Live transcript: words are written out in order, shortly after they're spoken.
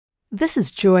This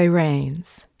is Joy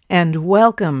Rains, and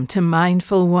welcome to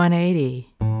Mindful 180.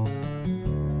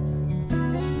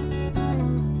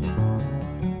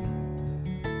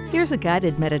 Here's a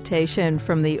guided meditation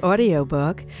from the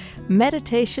audiobook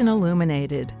Meditation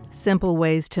Illuminated: Simple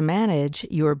Ways to Manage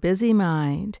Your Busy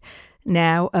Mind,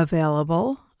 now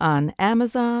available on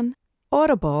Amazon,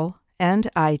 Audible, and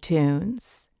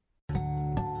iTunes.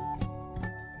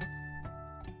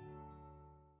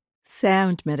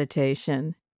 Sound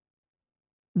meditation.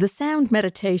 The sound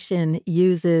meditation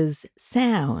uses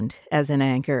sound as an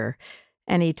anchor.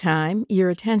 Anytime your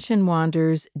attention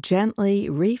wanders, gently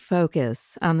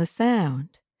refocus on the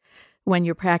sound. When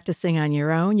you're practicing on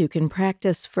your own, you can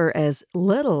practice for as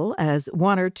little as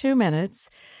 1 or 2 minutes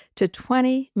to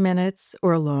 20 minutes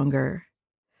or longer.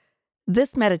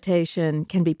 This meditation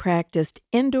can be practiced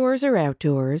indoors or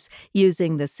outdoors,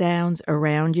 using the sounds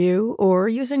around you or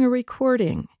using a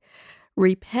recording.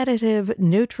 Repetitive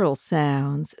neutral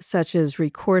sounds, such as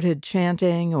recorded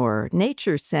chanting or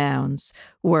nature sounds,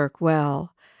 work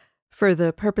well. For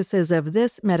the purposes of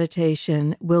this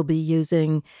meditation, we'll be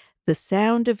using the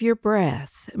sound of your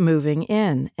breath moving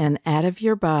in and out of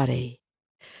your body.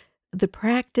 The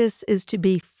practice is to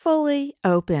be fully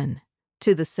open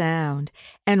to the sound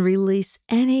and release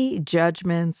any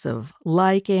judgments of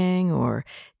liking or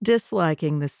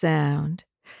disliking the sound.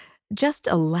 Just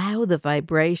allow the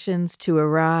vibrations to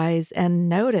arise and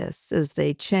notice as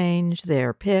they change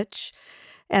their pitch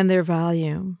and their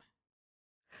volume.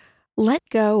 Let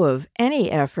go of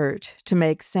any effort to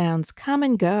make sounds come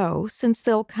and go, since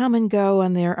they'll come and go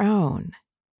on their own.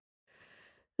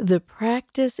 The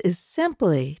practice is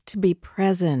simply to be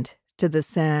present to the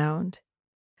sound.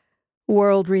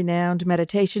 World-renowned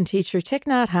meditation teacher Thich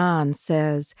Nhat Hanh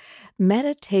says,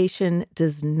 meditation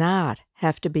does not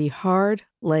have to be hard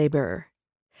labor.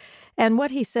 And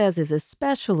what he says is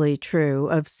especially true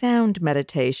of sound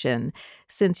meditation,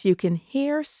 since you can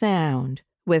hear sound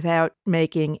without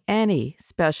making any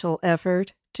special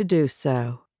effort to do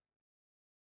so.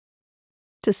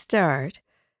 To start,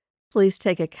 please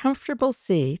take a comfortable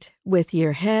seat with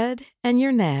your head and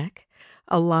your neck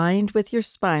aligned with your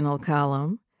spinal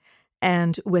column,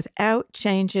 and without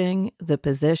changing the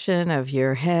position of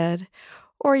your head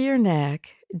or your neck,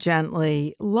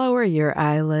 gently lower your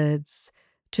eyelids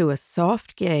to a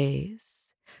soft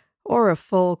gaze or a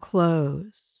full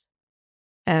close.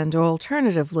 And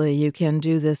alternatively, you can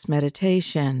do this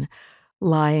meditation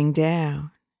lying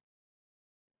down.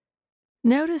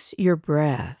 Notice your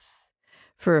breath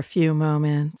for a few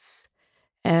moments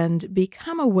and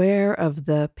become aware of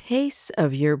the pace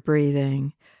of your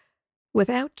breathing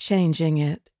without changing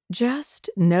it. Just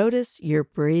notice your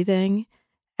breathing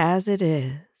as it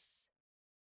is.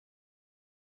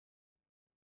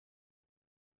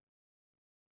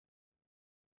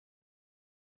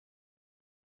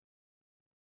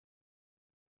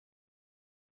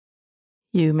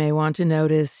 You may want to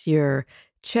notice your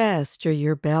chest or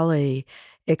your belly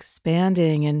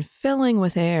expanding and filling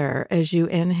with air as you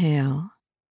inhale,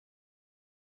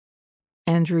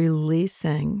 and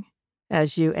releasing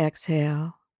as you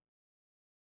exhale.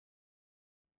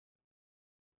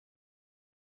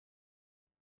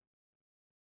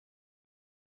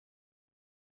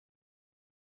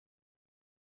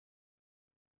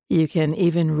 You can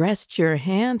even rest your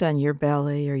hand on your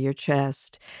belly or your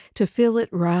chest to feel it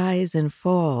rise and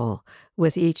fall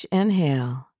with each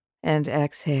inhale and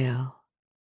exhale.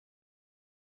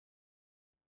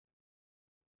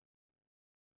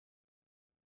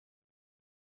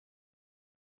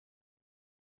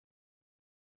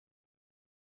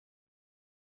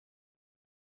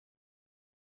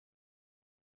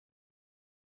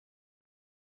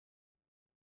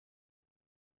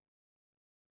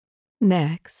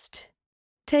 Next,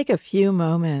 take a few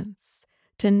moments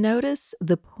to notice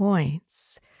the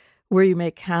points where you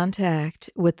make contact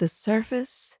with the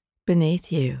surface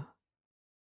beneath you.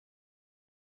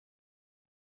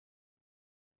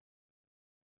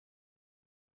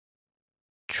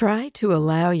 Try to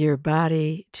allow your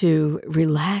body to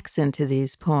relax into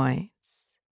these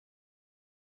points,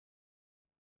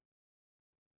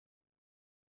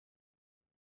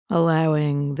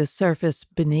 allowing the surface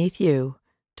beneath you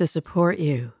to support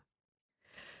you,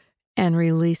 and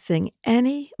releasing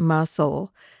any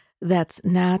muscle that's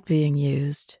not being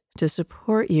used to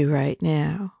support you right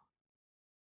now.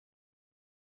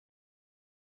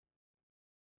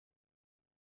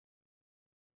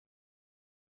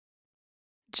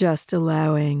 Just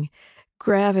allowing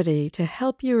gravity to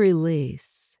help you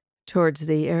release towards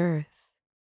the earth.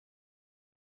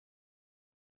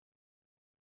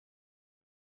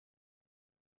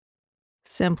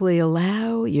 Simply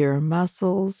allow your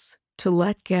muscles to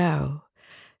let go,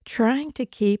 trying to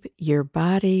keep your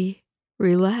body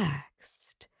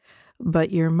relaxed,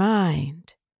 but your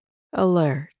mind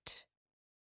alert.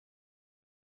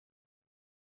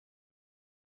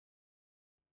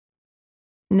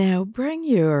 Now bring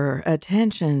your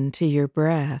attention to your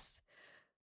breath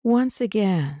once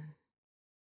again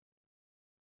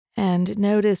and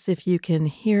notice if you can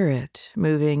hear it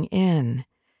moving in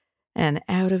and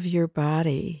out of your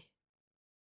body.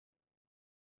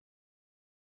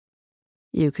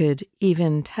 You could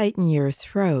even tighten your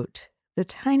throat the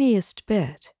tiniest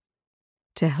bit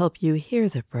to help you hear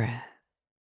the breath.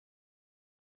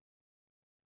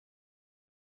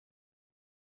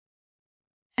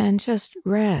 And just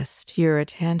rest your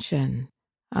attention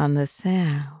on the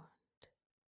sound.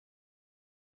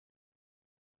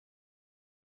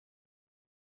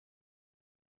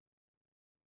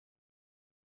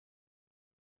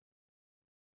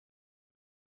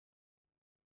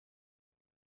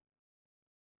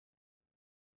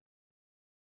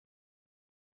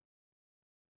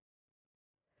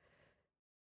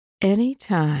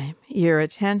 Anytime your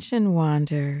attention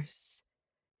wanders,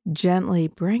 gently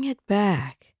bring it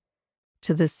back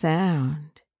to the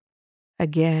sound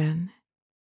again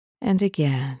and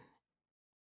again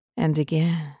and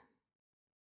again.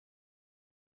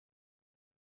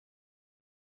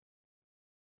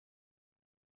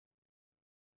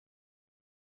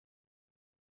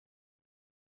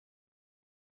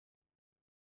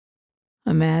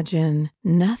 Imagine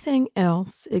nothing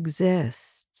else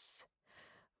exists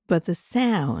but the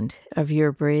sound of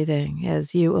your breathing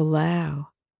as you allow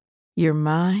your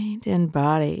mind and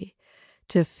body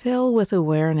to fill with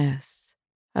awareness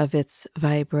of its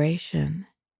vibration.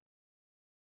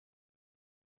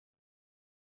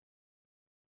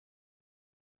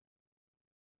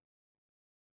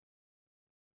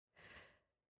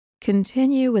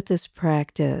 Continue with this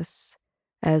practice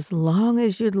as long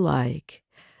as you'd like,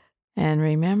 and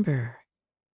remember,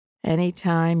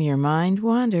 anytime your mind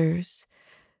wanders,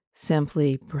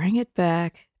 simply bring it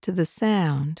back to the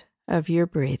sound of your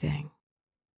breathing.